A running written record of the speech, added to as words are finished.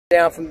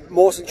Down from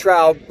Mawson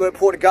Trail, we're at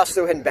Port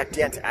Augusta, heading back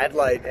down to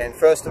Adelaide, and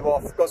first of all,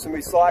 I've got some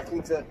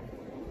recycling to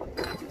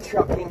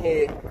chuck in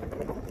here.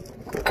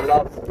 I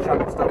love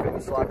chucking stuff in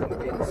recycling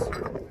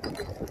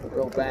bins.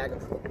 Real bag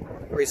of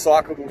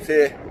recyclables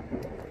here.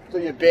 Do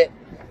your bit.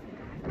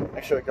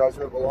 Make sure it goes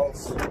where it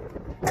belongs.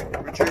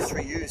 Reduce,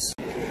 reuse.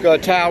 Got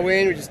a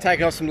tailwind, we're just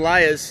taking off some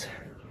layers.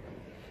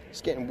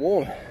 It's getting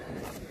warm.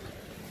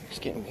 It's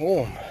getting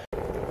warm.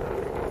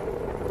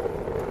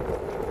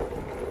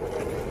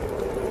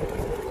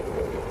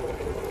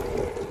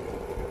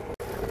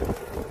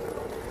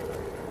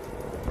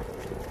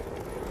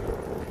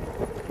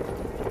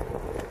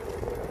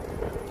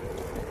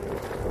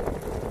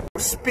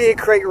 Spear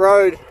Creek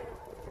Road,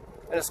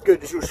 and it's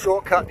good. There's a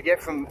shortcut to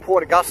get from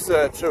Port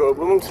Augusta to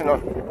Wilmington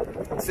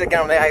instead of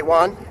going on the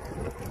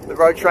A1, the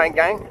road train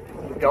gang.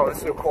 We're going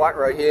this little quiet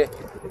road here.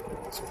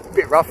 It's a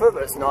bit rougher,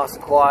 but it's nice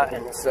and quiet,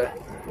 and it's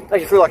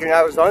makes you feel like you're in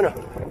Arizona.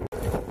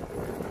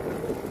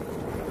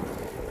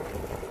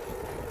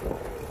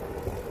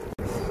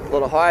 A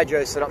lot of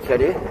hydro setups out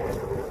here.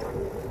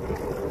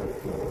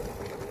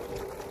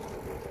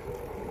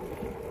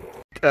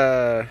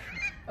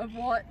 Of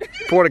what?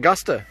 Port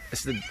Augusta.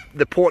 It's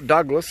the Port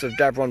Douglas of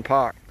Davron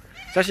Park.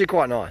 It's actually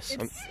quite nice.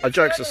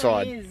 Jokes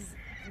aside. It is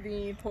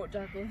the Port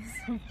Douglas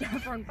of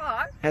Davron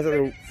Park. How's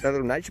that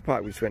little nature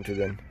park we just went to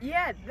then?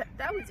 Yeah,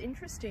 that was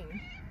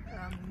interesting.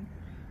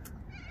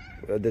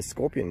 There's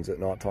scorpions at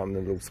night time in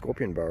the little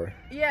scorpion burrow.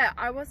 Yeah,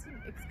 I wasn't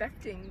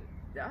expecting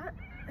that.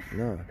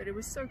 No. But it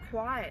was so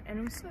quiet and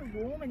it was so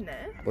warm in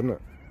there. Wasn't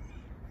it?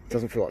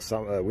 Doesn't feel like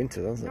summer,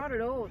 winter, does it? Not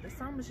at all. The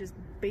sun was just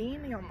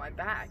beaming on my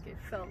back. It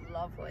felt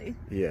lovely.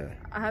 Yeah.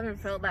 I haven't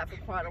felt that for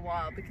quite a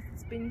while because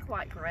it's been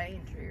quite grey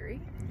and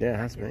dreary. Yeah, it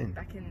has been.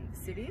 Back in the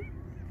city.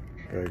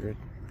 Very good.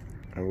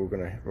 And we're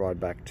going to ride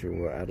back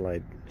to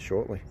Adelaide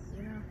shortly.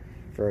 Yeah.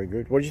 Very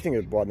good. What do you think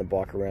of riding the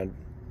bike around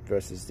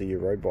versus the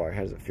road bike?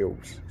 How does it feel?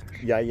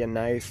 Yay and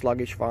nay,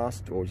 sluggish,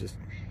 fast, or just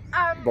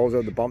bowls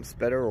over the bumps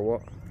better, or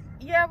what?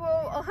 Yeah,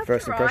 well, I'll have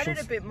First to ride impressions?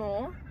 it a bit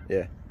more.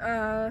 Yeah.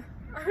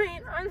 I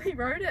mean, I only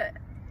rode it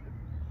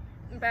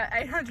about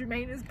 800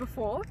 metres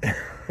before.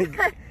 You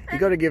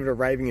got to give it a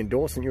raving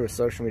endorsement. You're a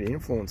social media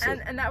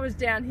influencer. And that was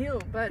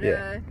downhill, but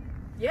yeah,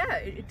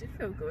 it did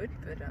feel good.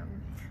 But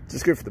it's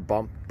just good for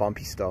the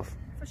bumpy stuff.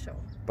 For sure.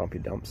 Bumpy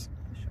dumps.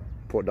 For sure.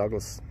 Port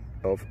Douglas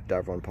of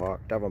Davron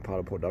Park. Davron Park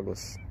of Port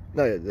Douglas.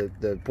 No,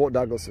 the Port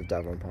Douglas of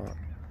Davron Park.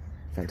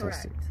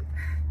 Fantastic. Correct.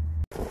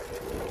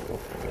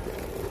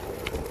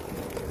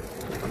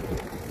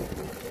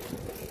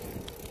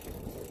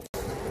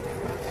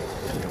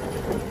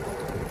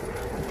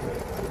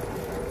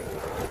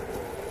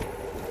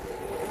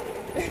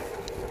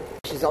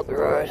 She's up the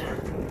road.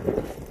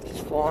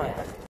 She's flying.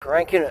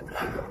 Cranking it.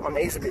 My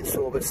knee's a bit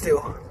sore, but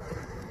still,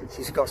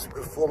 she's got some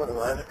good form at the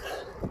moment.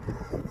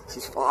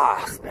 She's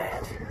fast,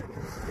 man.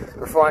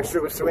 Refined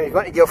sugars. So when you've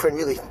got your girlfriend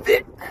really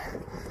fit,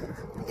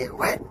 you get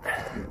wet.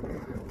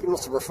 Give them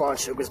some refined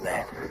sugars,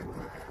 man.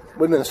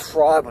 Women is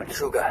fried with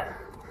sugar.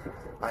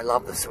 I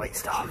love the sweet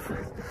stuff.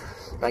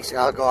 Makes the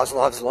other guys'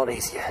 lives a lot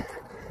easier.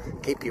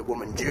 Keep your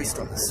woman juiced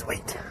on the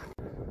sweet.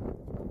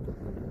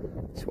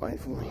 Just waiting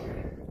for me.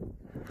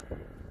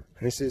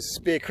 And this is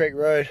Spear Creek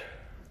Road.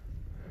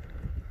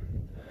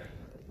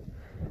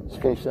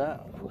 Just finished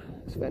that.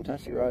 It's a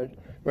fantastic road.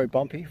 Very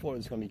bumpy. Thought it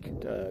was going to be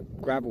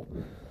gravel,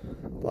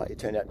 but it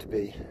turned out to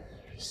be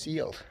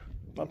sealed.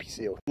 Bumpy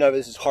sealed. No,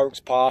 this is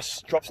Horrocks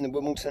Pass. Drops into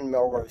Wilmington,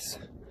 Melrose.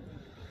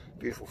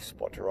 Beautiful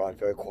spot to ride.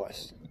 Very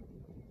quiet.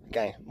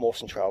 Again,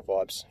 Mawson Trail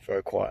vibes.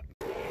 Very quiet.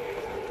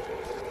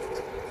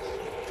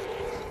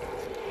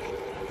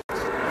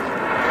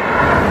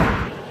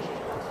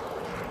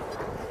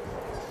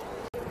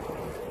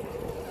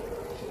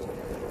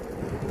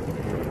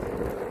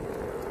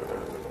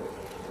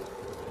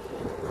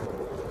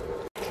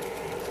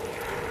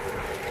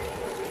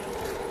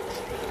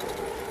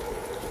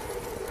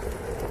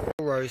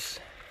 Rose,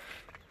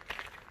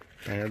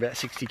 and about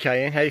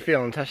 60k in. How you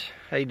feeling, Tash?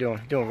 How you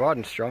doing? Doing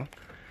riding strong?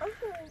 I'm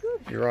feeling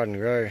good. You're riding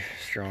very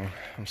strong.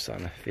 I'm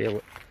starting to feel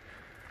it.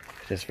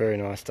 It's a very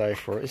nice day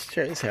for it. Let's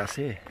check this house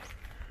here.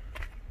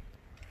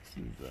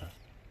 This is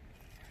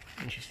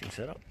interesting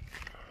setup.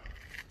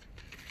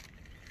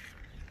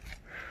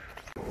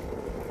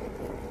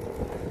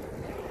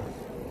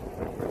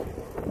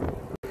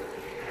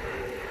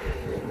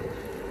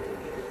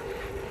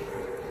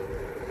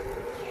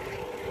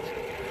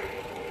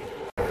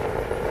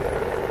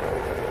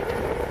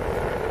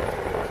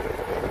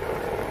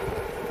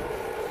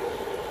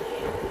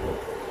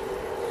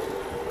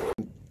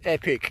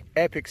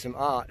 Epic some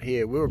art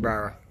here.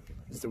 Wheelbarrow.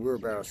 It's the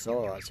wheelbarrow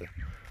solo. It's a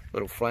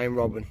little flame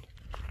robin,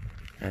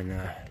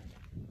 and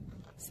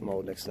some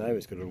old next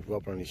neighbour's got a little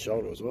robin on his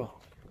shoulder as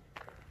well.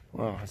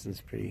 Wow,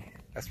 that's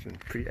been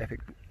pretty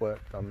epic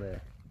work done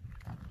there.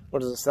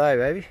 What does it say,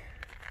 baby?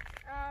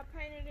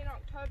 Painted in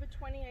October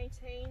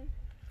 2018.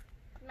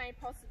 Made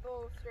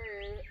possible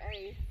through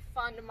a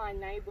Fund My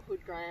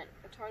Neighbourhood grant.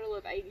 A total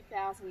of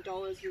 $80,000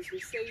 was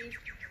received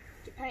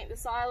to paint the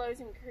silos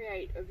and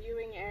create a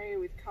viewing area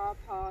with car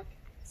park,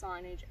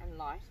 signage and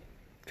lighting.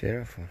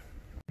 Beautiful.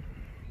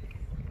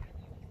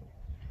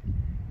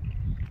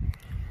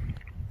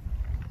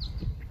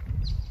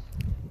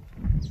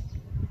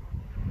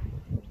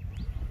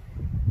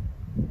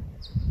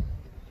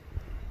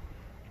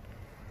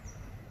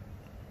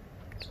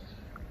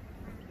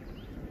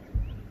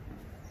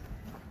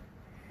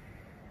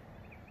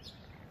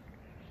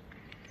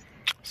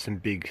 Some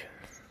big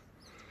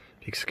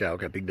scale.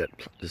 Look how big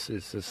this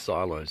is. This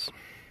silos.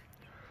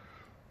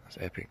 That's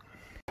epic.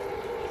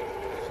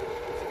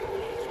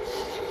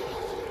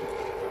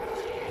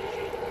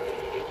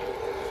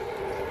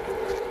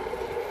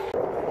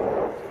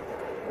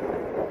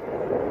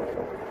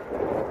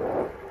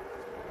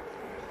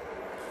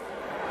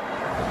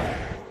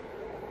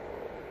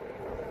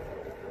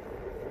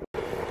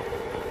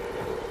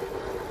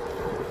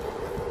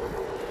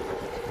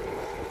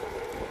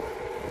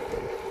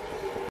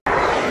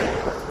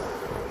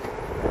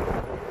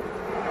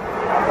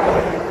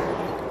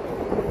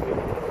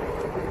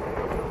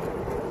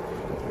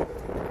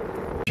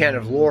 Town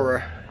of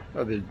Laura,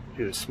 a bit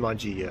of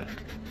smudgy.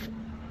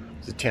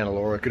 It's the town of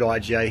Laura. Good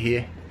IGA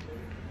here.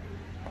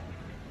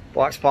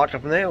 Bike's parked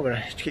up in there. We're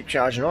gonna keep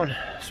charging on.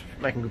 It's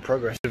making good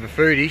progress. Bit of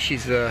a foodie.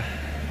 She's go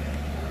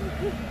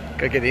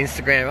get the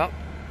Instagram up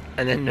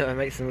and then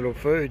make some little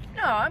food.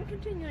 No, I'm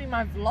continuing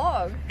my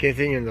vlog.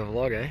 Continuing the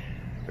vlog, eh?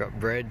 Got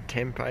bread,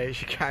 tempeh.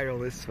 She carried all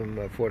this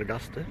from Fort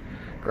Augusta.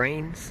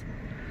 Greens.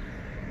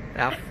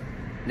 Our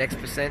next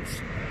percents.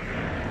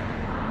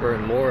 We're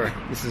in Laura.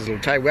 This is a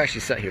little table. We actually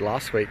sat here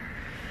last week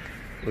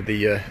with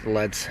the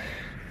lads.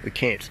 We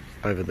camped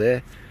over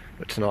there,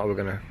 but tonight we're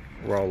going to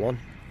roll on.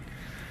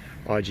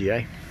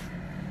 IGA.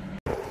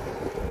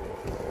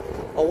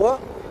 Oh,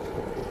 what?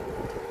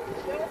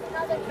 There was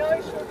another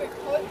no sugar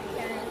Coke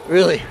can.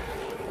 Really?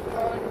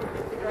 On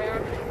the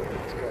ground.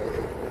 It's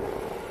crazy.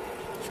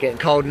 It's getting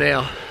cold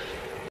now.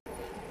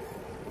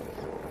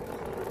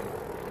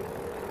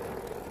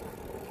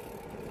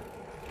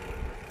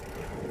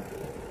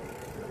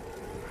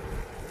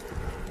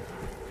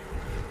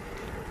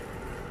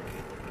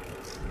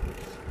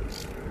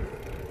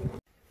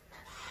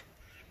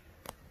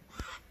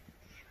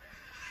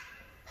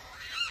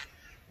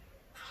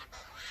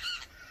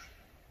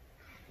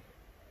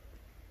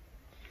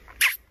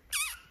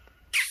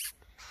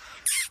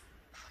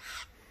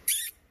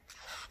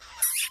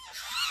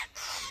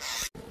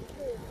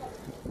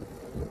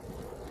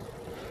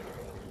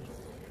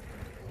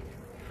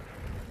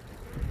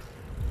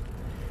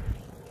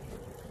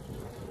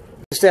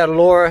 Just out of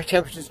Laura,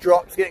 temperatures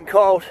dropped, it's getting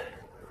cold.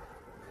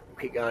 We'll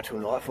keep going till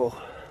nightfall.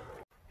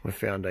 We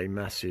found a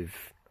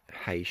massive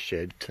hay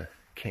shed to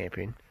camp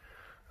in.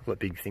 I've got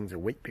big things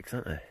of wheat picks,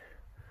 aren't they?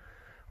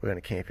 We're going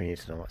to camp in here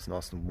tonight, it's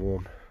nice and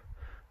warm.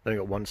 Only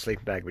got one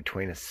sleeping bag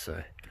between us,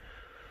 so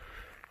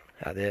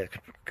out there it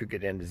could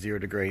get down to 0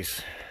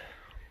 degrees.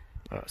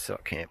 Alright, set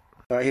up camp.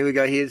 Alright, here we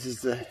go. Here, this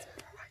is the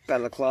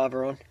balaclava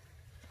on.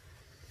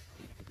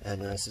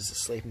 And this is the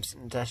sleeping,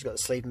 Natasha got the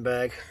sleeping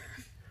bag.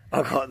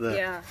 I got the,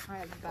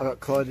 I got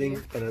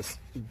clothing and a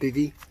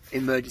bivvy,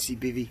 emergency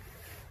bivvy,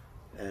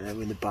 and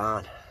we're in the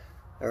barn.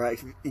 Alright,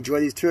 if you enjoy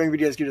these touring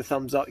videos, give it a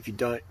thumbs up. If you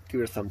don't,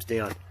 give it a thumbs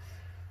down.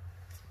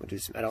 We'll do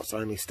some adults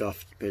only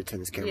stuff. Better turn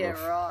this camera off.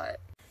 Yeah, right.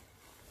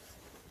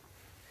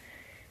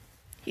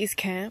 Here's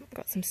camp,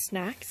 got some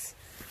snacks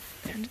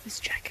under this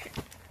jacket.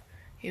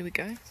 Here we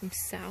go, some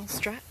sour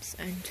straps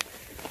and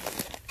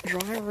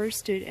dry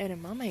roasted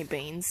edamame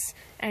beans.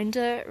 And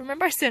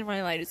remember I said in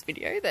my latest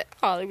video that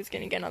Harley was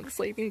going to get another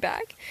sleeping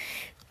bag?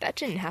 That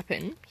didn't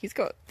happen. He's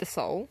got the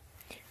soul,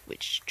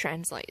 which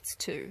translates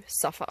to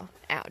suffer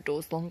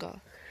outdoors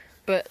longer.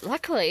 But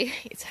luckily,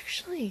 it's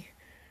actually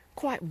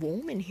quite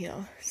warm in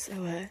here,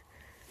 so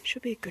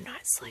should be a good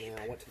night's sleep.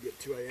 Yeah, I want to get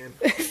 2 AM.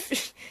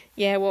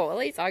 Yeah, well, at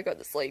least I got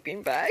the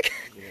sleeping bag.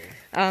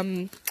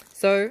 Yeah.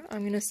 So I'm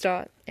going to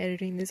start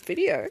editing this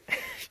video.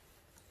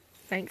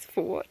 Thanks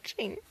for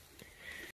watching.